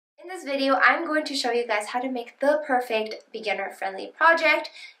this video, I'm going to show you guys how to make the perfect beginner-friendly project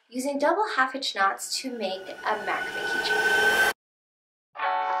using double half hitch knots to make a macrame keychain.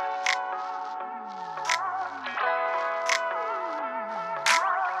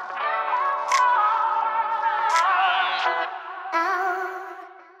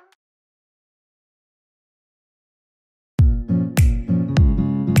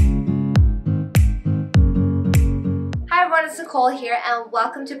 Hi everyone, it's Nicole here and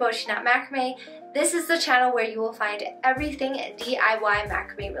welcome to Boshi Knot Macrame. This is the channel where you will find everything DIY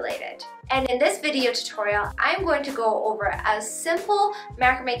macrame related. And in this video tutorial, I'm going to go over a simple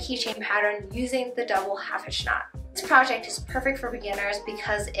macrame keychain pattern using the double half hitch knot. This project is perfect for beginners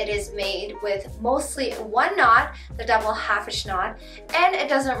because it is made with mostly one knot, the double half hitch knot, and it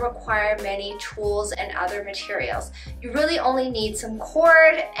doesn't require many tools and other materials. You really only need some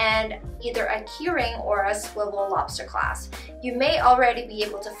cord and either a keyring or a swivel lobster clasp. You may already be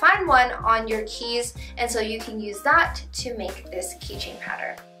able to find one on your keys, and so you can use that to make this keychain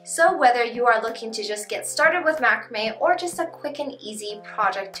pattern. So whether you are looking to just get started with macrame or just a quick and easy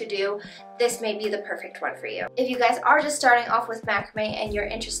project to do, this may be the perfect one for you. If you guys are just starting off with macrame and you're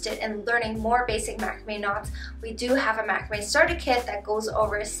interested in learning more basic macrame knots, we do have a macrame starter kit that goes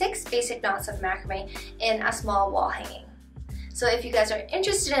over 6 basic knots of macrame in a small wall hanging. So if you guys are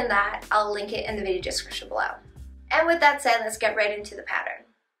interested in that, I'll link it in the video description below. And with that said, let's get right into the pattern.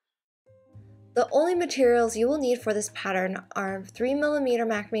 The only materials you will need for this pattern are 3mm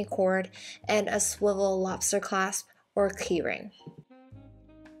macrame cord and a swivel lobster clasp or keyring.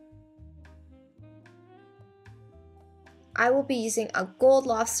 I will be using a gold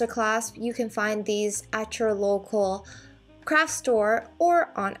lobster clasp. You can find these at your local craft store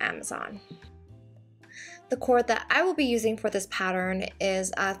or on Amazon. The cord that I will be using for this pattern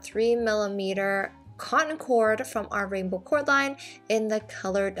is a 3mm cotton cord from our rainbow cord line in the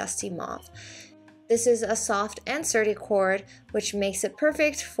color Dusty Mauve. This is a soft and sturdy cord, which makes it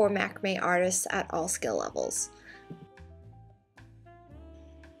perfect for macrame artists at all skill levels.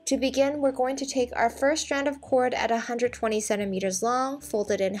 To begin, we're going to take our first strand of cord at 120 centimeters long,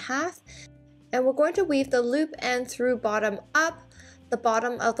 folded in half, and we're going to weave the loop end through bottom up, the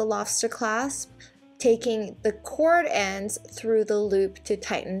bottom of the lobster clasp, taking the cord ends through the loop to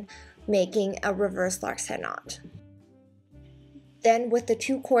tighten, making a reverse lark's head knot. Then with the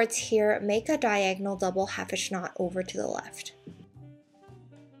 2 cords here, make a diagonal double half hitch knot over to the left.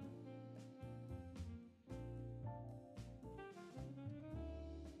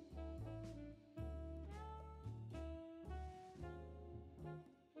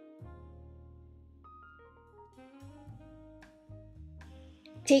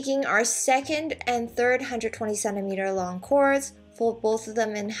 Taking our second and third 120 centimeter long cords, fold both of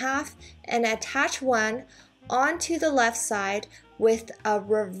them in half and attach one onto the left side with a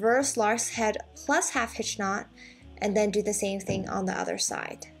reverse lark's head plus half hitch knot, and then do the same thing on the other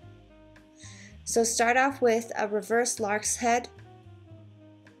side. So start off with a reverse lark's head,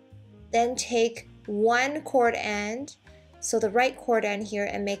 then take one cord end, so the right cord end here,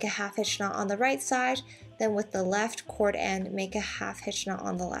 and make a half hitch knot on the right side, then with the left cord end make a half hitch knot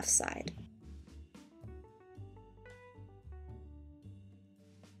on the left side.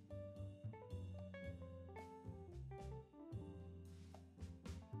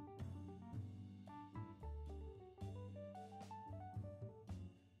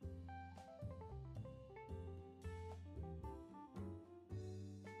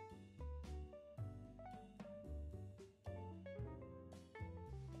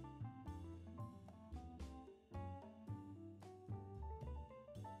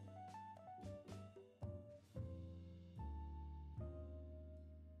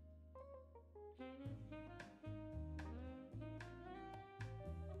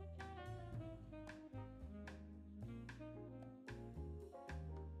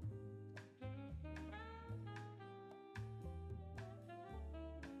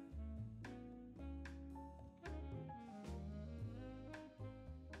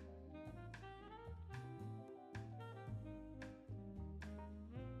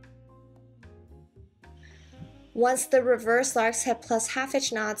 Once the reverse lark's head plus half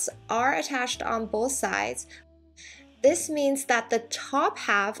hitch knots are attached on both sides, this means that the top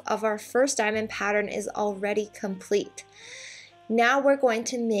half of our first diamond pattern is already complete. Now we're going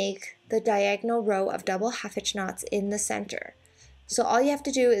to make the diagonal row of double half hitch knots in the center. So all you have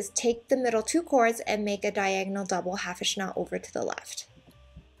to do is take the middle 2 cords and make a diagonal double half hitch knot over to the left.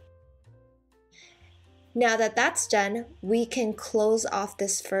 Now that that's done, we can close off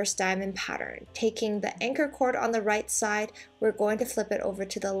this first diamond pattern. Taking the anchor cord on the right side, we're going to flip it over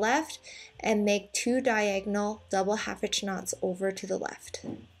to the left and make 2 diagonal double half hitch knots over to the left.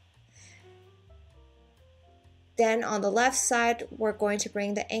 Then on the left side, we're going to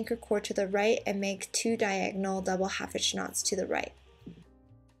bring the anchor cord to the right and make 2 diagonal double half hitch knots to the right.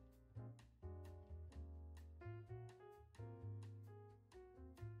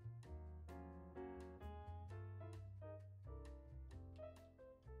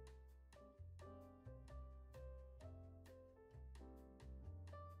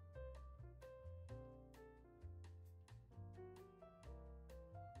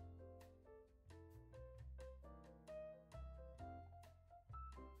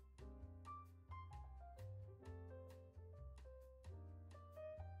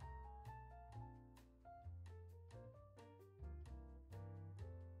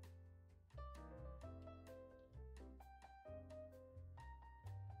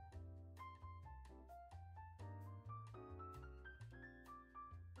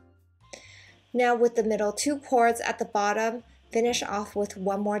 Now with the middle 2 cords at the bottom, finish off with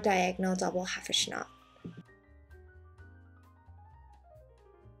 1 more diagonal double half hitch knot.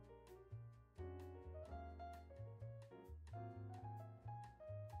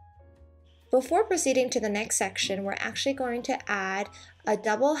 Before proceeding to the next section, we're actually going to add a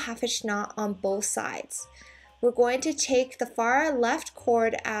double half hitch knot on both sides. We're going to take the far left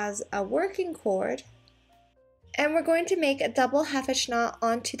cord as a working cord, and we're going to make a double half hitch knot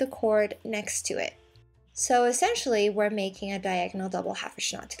onto the cord next to it. So essentially, we're making a diagonal double half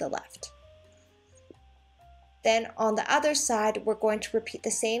hitch knot to the left. Then on the other side, we're going to repeat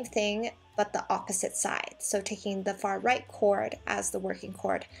the same thing, but the opposite side. So taking the far right cord as the working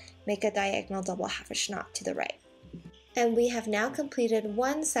cord, make a diagonal double half hitch knot to the right. And we have now completed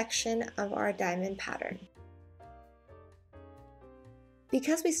one section of our diamond pattern.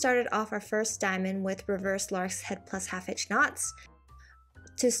 Because we started off our first diamond with reverse Lark's head plus half hitch knots,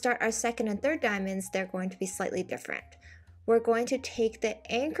 to start our second and third diamonds, they're going to be slightly different. We're going to take the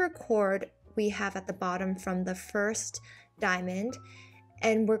anchor cord we have at the bottom from the first diamond,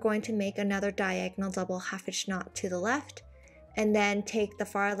 and we're going to make another diagonal double half hitch knot to the left, and then take the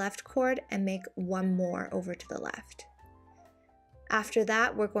far left cord and make 1 more over to the left. After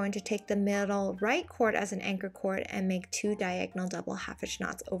that, we're going to take the middle right cord as an anchor cord and make 2 diagonal double half hitch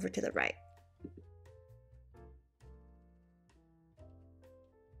knots over to the right.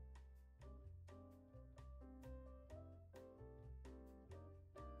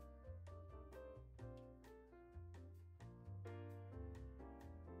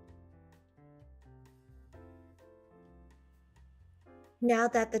 Now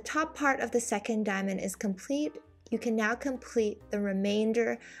that the top part of the second diamond is complete, you can now complete the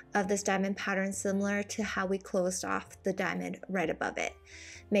remainder of this diamond pattern similar to how we closed off the diamond right above it.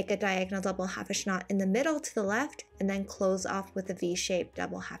 Make a diagonal double half hitch knot in the middle to the left, and then close off with a V-shaped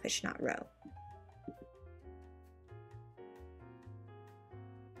double half hitch knot row.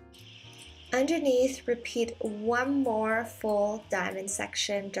 Underneath, repeat 1 more full diamond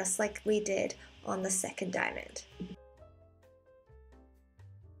section just like we did on the second diamond.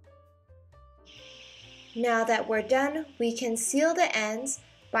 Now that we're done, we can seal the ends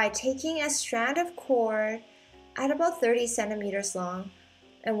by taking a strand of cord at about 30 centimeters long,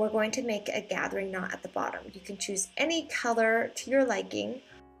 and we're going to make a gathering knot at the bottom. You can choose any color to your liking.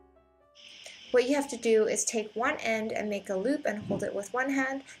 What you have to do is take one end and make a loop and hold it with one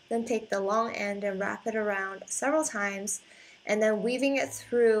hand, then take the long end and wrap it around several times, and then weaving it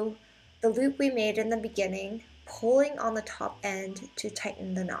through the loop we made in the beginning, pulling on the top end to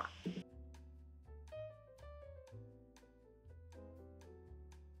tighten the knot.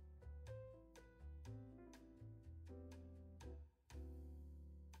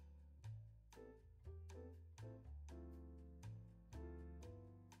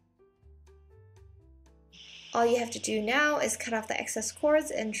 All you have to do now is cut off the excess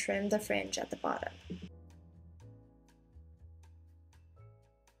cords and trim the fringe at the bottom.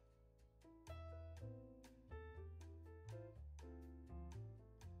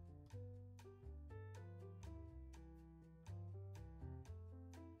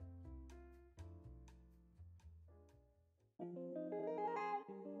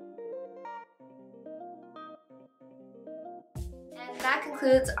 And that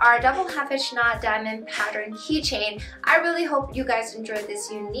concludes our double half hitch knot diamond pattern keychain. I really hope you guys enjoyed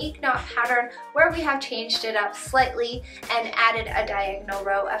this unique knot pattern where we have changed it up slightly and added a diagonal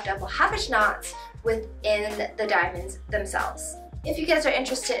row of double half hitch knots within the diamonds themselves. If you guys are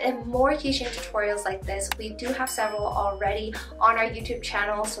interested in more keychain tutorials like this, we do have several already on our YouTube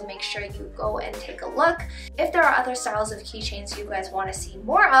channel, so make sure you go and take a look. If there are other styles of keychains you guys want to see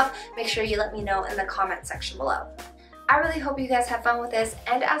more of, make sure you let me know in the comment section below. I really hope you guys have fun with this,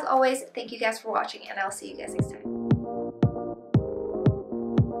 and as always, thank you guys for watching, and I'll see you guys next time.